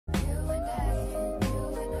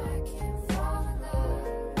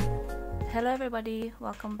Hello everybody,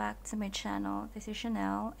 welcome back to my channel. This is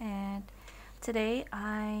Chanel, and today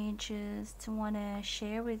I just want to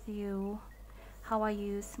share with you how I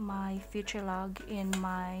use my future log in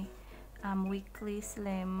my weekly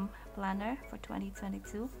slim planner for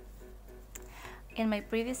 2022. In my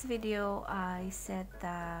previous video I said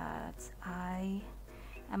that I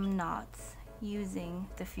am not using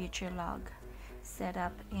the future log set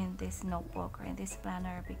up in this notebook or in this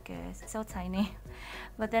planner because it's so tiny.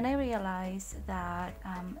 But then I realized that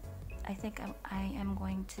I think I am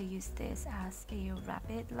going to use this as a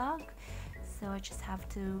rapid log, so I just have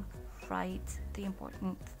to write the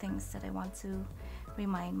important things that I want to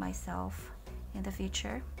remind myself in the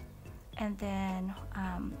future. And then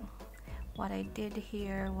what I did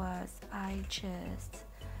here was I just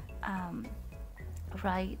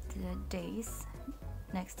write the days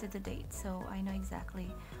next to the date, so I know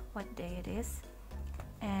exactly what day it is.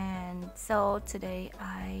 And so today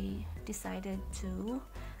I decided to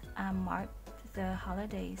mark the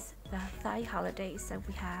holidays, the Thai holidays that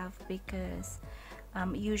we have, because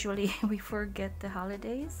usually we forget the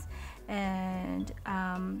holidays, and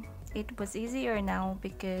it was easier now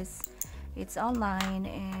because it's online,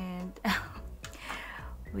 and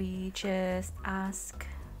we just ask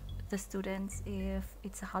the students if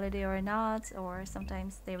it's a holiday or not, or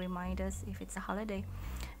sometimes they remind us if it's a holiday.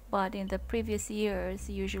 But in the previous years,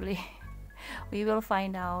 usually we will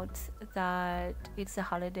find out that it's a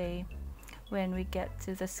holiday when we get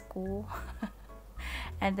to the school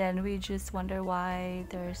and then we just wonder why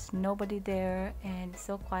there's nobody there and it's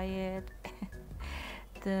so quiet.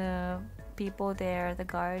 The people there, the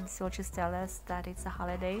guards, will just tell us that it's a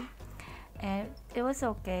holiday, and it was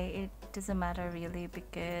okay. It doesn't matter really,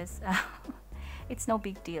 because it's no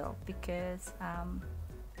big deal, because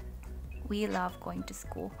we love going to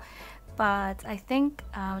school. But I think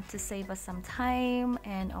to save us some time,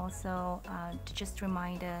 and also to just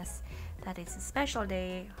remind us that it's a special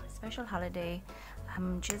day, special holiday,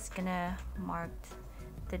 I'm just gonna mark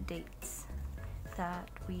the dates that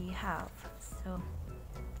we have. So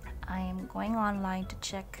I am going online to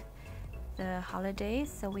check the holidays.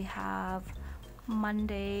 So we have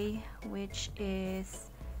Monday, which is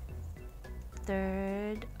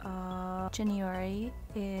 3rd of January,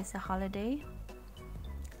 is a holiday.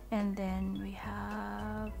 And then we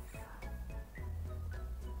have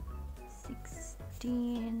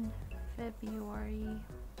 16 February.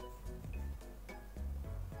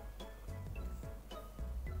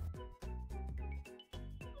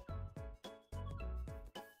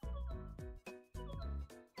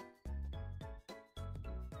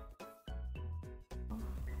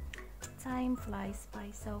 Time flies by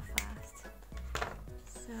so fast.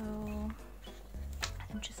 So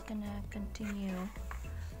I'm just gonna continue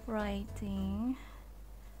writing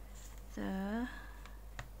the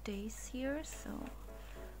days here. So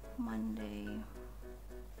Monday,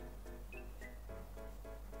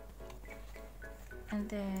 and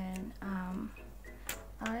then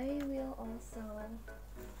I will also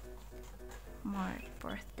mark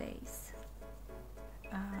birthdays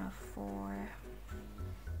for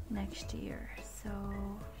next year. So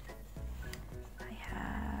I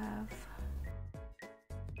have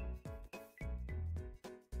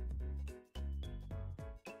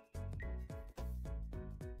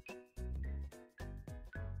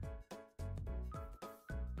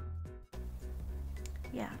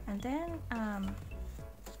and then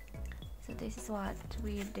so this is what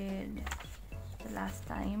we did the last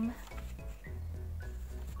time,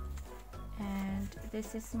 and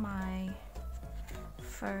this is my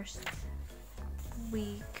first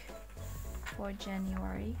week for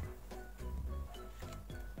January.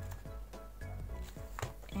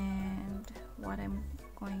 And what I'm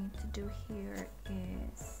going to do here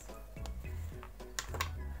is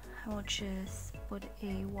I will just put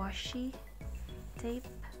a washi tape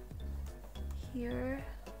here.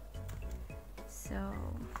 So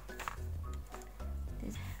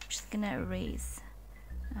I'm just gonna erase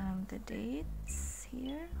the dates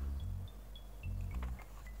here.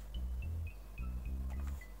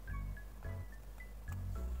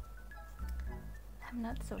 I'm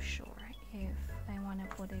not so sure if I want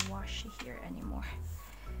to put a washi here anymore.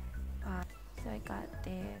 So I got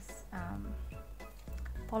this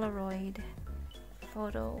Polaroid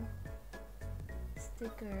photo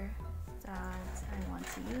sticker that I want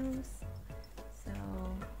to use. So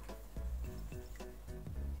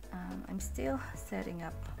I'm still setting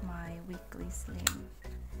up my weekly slim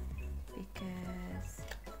because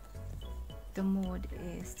the mood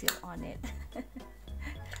is still on it.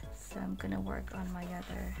 So I'm gonna work on my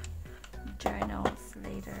other journals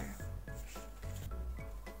later.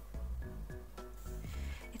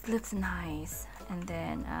 it looks nice. And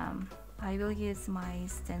then I will use my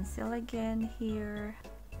stencil again here.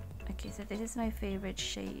 Okay, so this is my favorite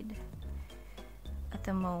shade at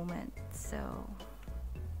the moment, so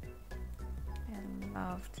I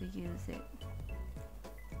love to use it.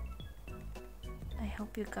 I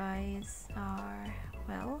hope you guys are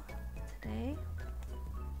well today.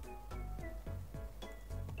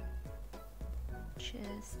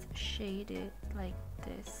 Just shade it like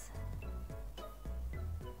this.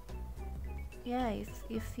 Yeah,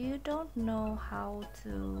 if you don't know how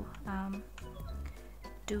to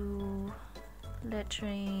do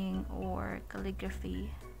lettering or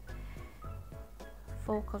calligraphy,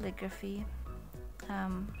 faux calligraphy,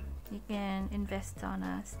 you can invest on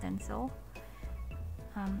a stencil.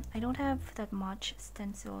 I don't have that much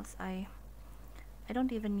stencils. I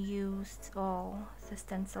don't even use all the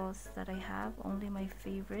stencils that I have, only my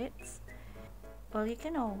favorites. Well, you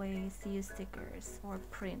can always use stickers or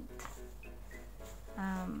print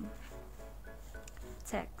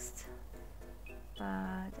text, but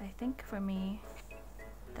I think for me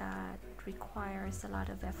that requires a lot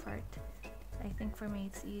of effort. I think for me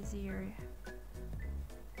it's easier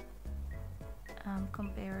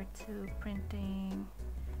compared to printing.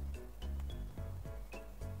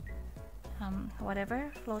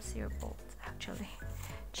 Whatever floats your boat, actually.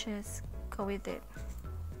 Just go with it.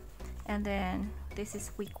 And then this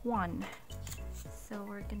is week 1, so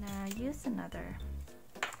we're gonna use another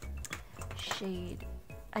shade.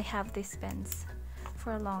 I have these pens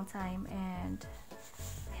for a long time and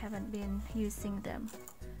I haven't been using them,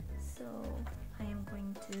 so I am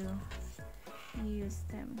going to use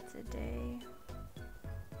them today.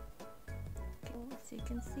 Okay, so you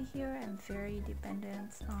can see here I'm very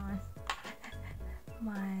dependent on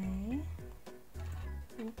my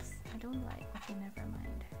oops, I don't like, okay, never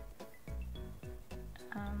mind.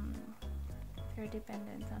 Very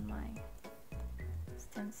dependent on my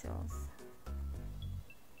stencils,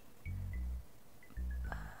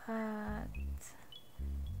 but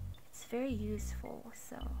it's very useful.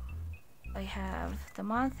 So I have the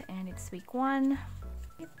month and it's week 1.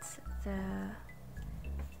 It's the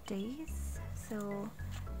days, so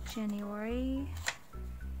January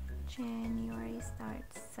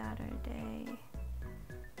starts Saturday,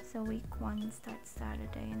 so week 1 starts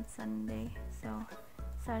Saturday and Sunday, so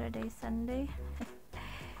Saturday, Sunday.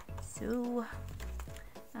 So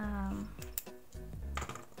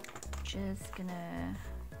just gonna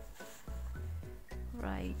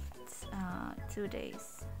write 2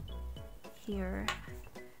 days here,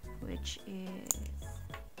 which is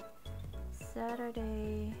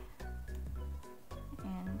Saturday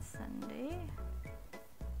and Sunday.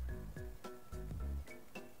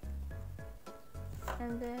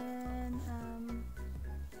 And then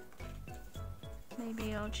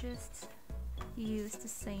maybe I'll just use the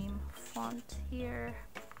same font here.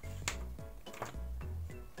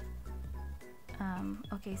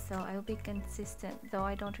 Okay, so I'll be consistent, though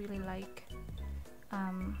I don't really like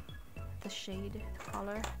the shade, the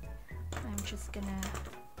color. I'm just gonna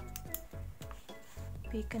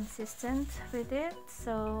be consistent with it.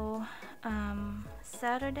 So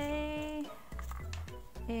Saturday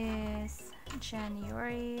is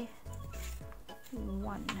January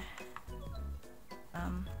 1.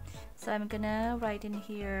 So I'm gonna write in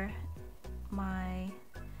here my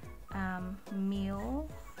meal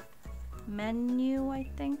menu, I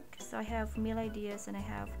think. So I have meal ideas and I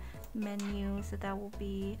have menu, so that will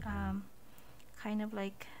be kind of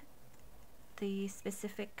like the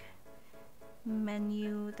specific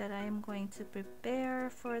menu that I am going to prepare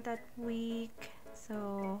for that week.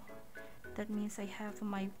 So that means I have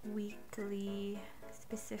my weekly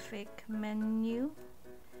specific menu,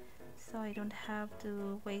 so I don't have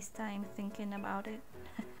to waste time thinking about it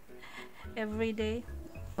every day.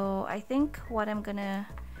 So I think what I'm gonna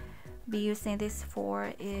be using this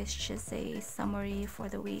for is just a summary for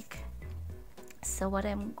the week. So what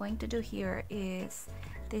I'm going to do here is,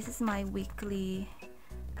 this is my weekly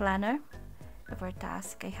planner of our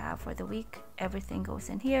task I have for the week. Everything goes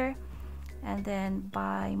in here, and then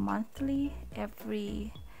by monthly,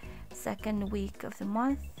 every second week of the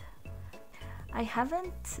month. I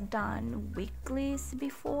haven't done weeklies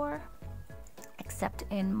before, except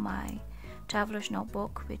in my traveler's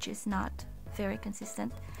notebook, which is not very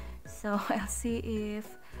consistent. So I'll see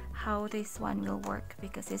if how this one will work,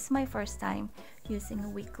 because it's my first time using a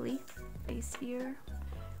weekly base here.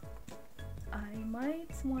 I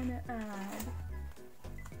might want to add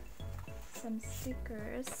some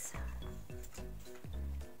stickers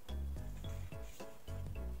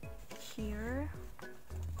here.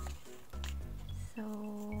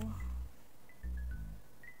 So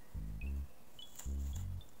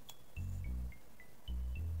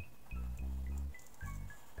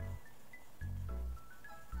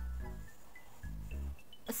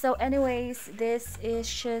So anyways, this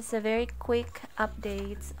is just a very quick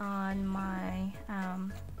update on my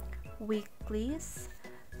weeklies.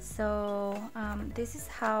 So this is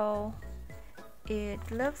how it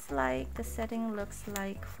looks like, the setting looks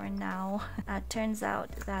like for now. Turns out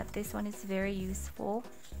that this one is very useful.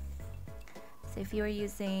 So if you're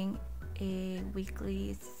using a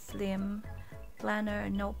weekly slim planner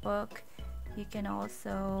notebook, you can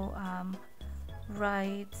also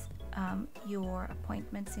write your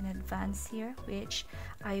appointments in advance here, which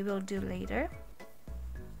I will do later.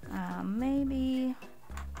 Maybe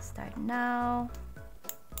start now.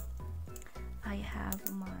 I have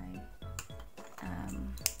my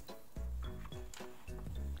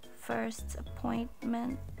first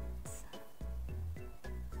appointment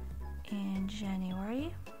in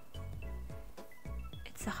January.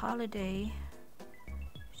 It's a holiday,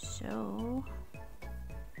 so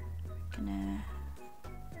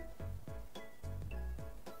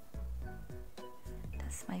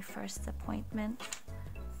that's my first appointment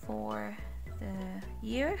for the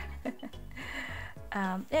year.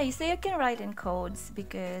 Yeah, you see, you can write in codes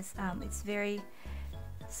because it's very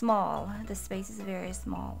small. The space is very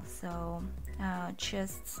small, so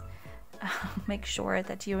just make sure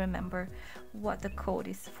that you remember what the code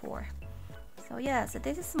is for. So yeah, so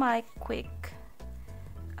this is my quick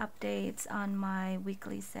updates on my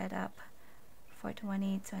weekly setup for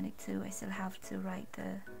 2022. I still have to write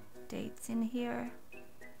the dates in here,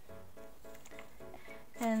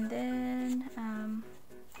 and then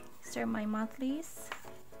start my monthlies.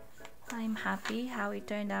 I'm happy how it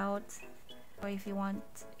turned out. Or if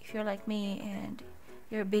you're like me and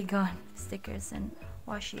you're big on stickers and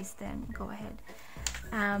washies, then go ahead,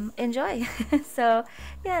 enjoy. So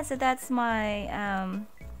yeah, so that's my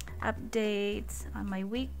updates on my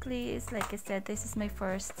weeklies. Like I said, this is my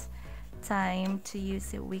first time to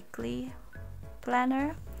use a weekly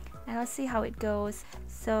planner, and I'll see how it goes.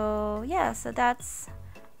 So yeah, so that's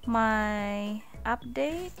my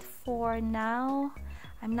update for now.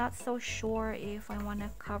 I'm not so sure if I want to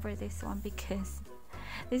cover this one because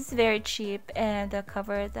this is very cheap, and the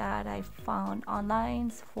cover that I found online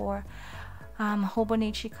is for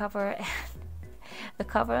Hobonichi cover, and the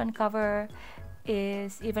cover on cover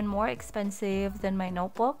is even more expensive than my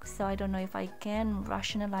notebook, so I don't know if I can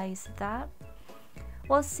rationalize that.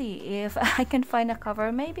 We'll see if I can find a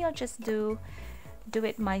cover. Maybe I'll just do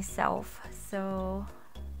it myself. So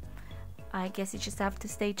I guess you just have to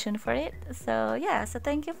stay tuned for it. So yeah, so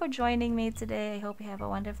thank you for joining me today. I hope you have a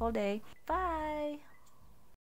wonderful day. Bye.